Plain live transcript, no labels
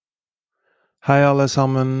Hi alle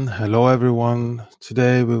sammen, hello everyone.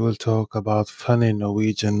 Today we will talk about funny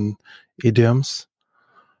Norwegian idioms,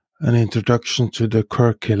 an introduction to the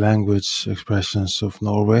quirky language expressions of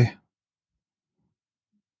Norway.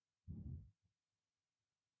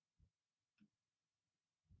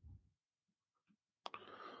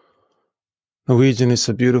 Norwegian is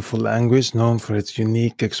a beautiful language known for its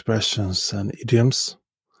unique expressions and idioms.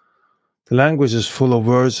 The language is full of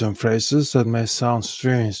words and phrases that may sound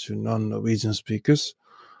strange to non-Norwegian speakers,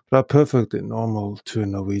 but are perfectly normal to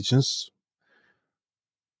Norwegians.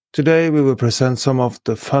 Today we will present some of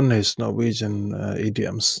the funniest Norwegian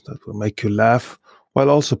idioms that will make you laugh, while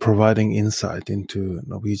also providing insight into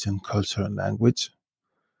Norwegian culture and language.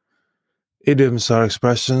 Idioms are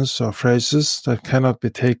expressions or phrases that cannot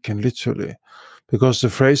be taken literally, because the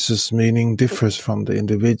phrase's meaning differs from the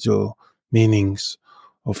individual meanings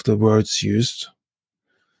of the words used.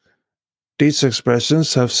 These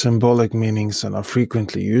expressions have symbolic meanings and are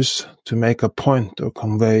frequently used to make a point or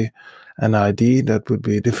convey an idea that would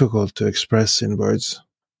be difficult to express in words.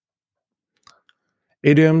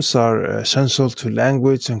 Idioms are essential to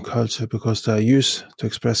language and culture because they are used to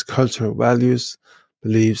express cultural values,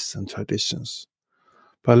 beliefs, and traditions.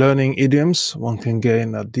 By learning idioms, one can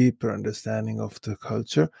gain a deeper understanding of the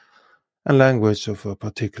culture and language of a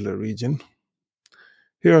particular region.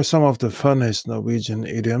 Here are some of the funniest Norwegian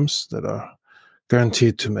idioms that are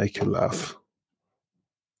guaranteed to make you laugh.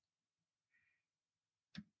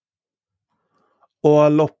 Å ha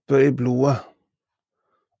loppe i blodet.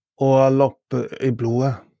 Å ha loppe i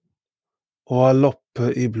blodet. Å ha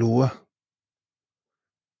loppe i blodet.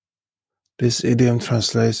 This idiom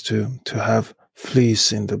translates to have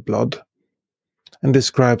fleas in the blood, and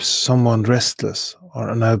describes someone restless or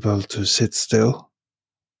unable to sit still.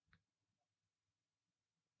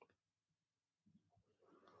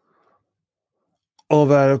 Å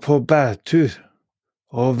være på bærtur.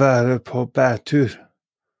 Å være på bærtur.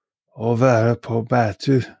 Å være på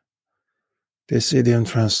bærtur. This idiom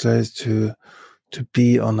translates to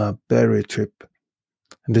be on a berry trip,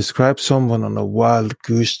 and describes someone on a wild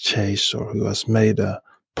goose chase or who has made a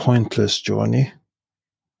pointless journey.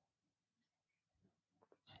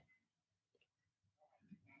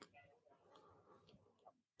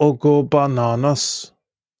 Å gå bananas.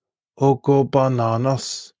 Å gå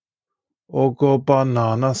bananas. Å gå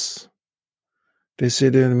bananas. This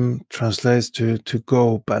idiom translates to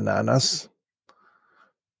go bananas,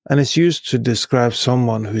 and is used to describe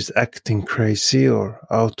someone who is acting crazy or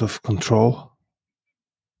out of control.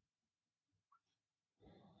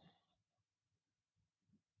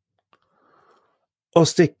 Å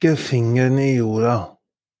stikke fingeren i jorda.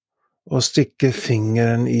 Å stikke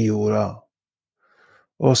fingeren i jorda.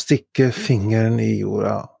 Å stikke fingeren i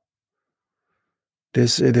jorda.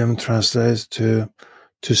 This idiom translates to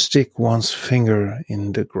stick one's finger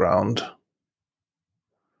in the ground,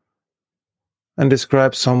 and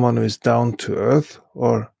describes someone who is down to earth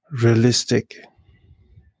or realistic.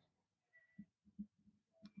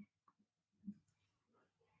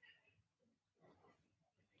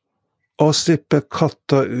 Å slippe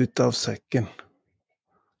katta ut av sekken.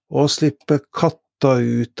 Å slippe katta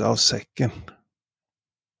ut av sekken.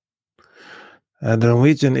 The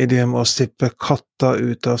Norwegian idiom å slippe katta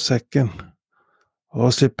ut av sekken. Å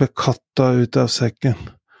slippe katta ut av sekken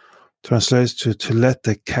translates to let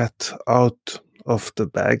the cat out of the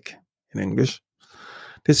bag in English.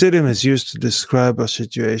 This idiom is used to describe a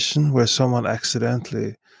situation where someone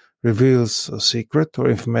accidentally reveals a secret or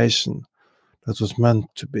information that was meant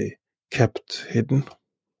to be kept hidden.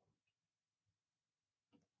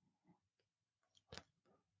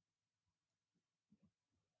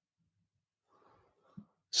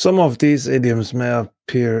 Some of these idioms may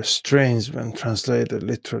appear strange when translated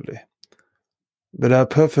literally, but are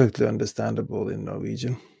perfectly understandable in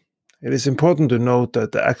Norwegian. It is important to note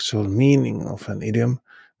that the actual meaning of an idiom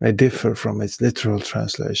may differ from its literal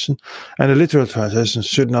translation, and the literal translation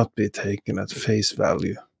should not be taken at face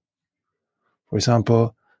value. For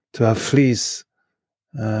example, to have fleas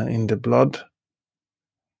in the blood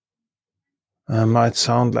might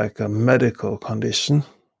sound like a medical condition,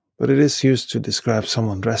 but it is used to describe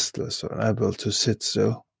someone restless or unable to sit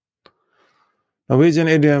still. Norwegian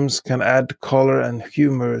idioms can add color and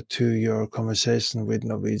humor to your conversation with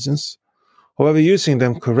Norwegians. However, using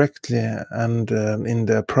them correctly and in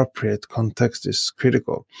the appropriate context is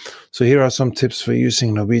critical. So here are some tips for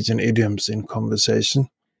using Norwegian idioms in conversation.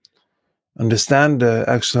 Understand the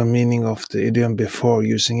actual meaning of the idiom before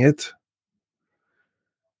using it.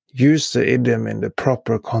 Use the idiom in the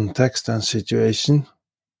proper context and situation.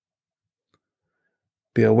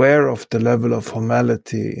 Be aware of the level of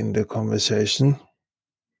formality in the conversation.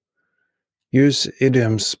 Use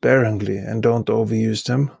idioms sparingly and don't overuse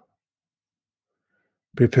them.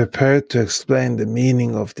 Be prepared to explain the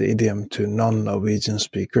meaning of the idiom to non-Norwegian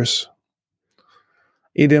speakers.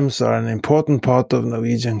 Idioms are an important part of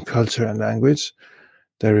Norwegian culture and language.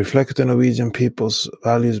 They reflect the Norwegian people's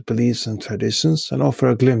values, beliefs, and traditions, and offer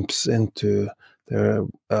a glimpse into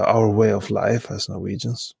our way of life as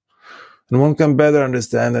Norwegians. And one can better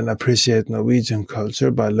understand and appreciate Norwegian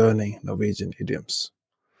culture by learning Norwegian idioms.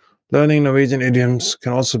 Learning Norwegian idioms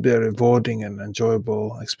can also be a rewarding and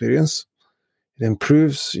enjoyable experience. It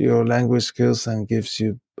improves your language skills and gives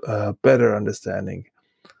you a better understanding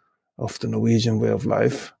of the Norwegian way of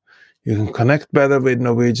life. You can connect better with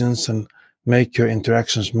Norwegians and make your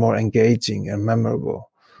interactions more engaging and memorable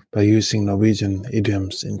by using Norwegian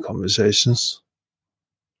idioms in conversations.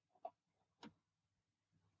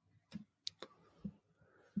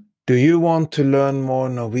 Do you want to learn more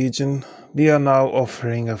Norwegian? We are now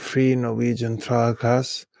offering a free Norwegian trial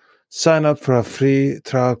class. Sign up for a free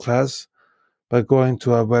trial class by going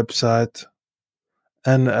to our website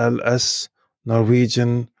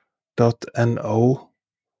nlsnorwegian.no,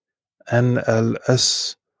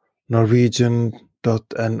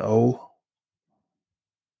 nlsnorwegian.no.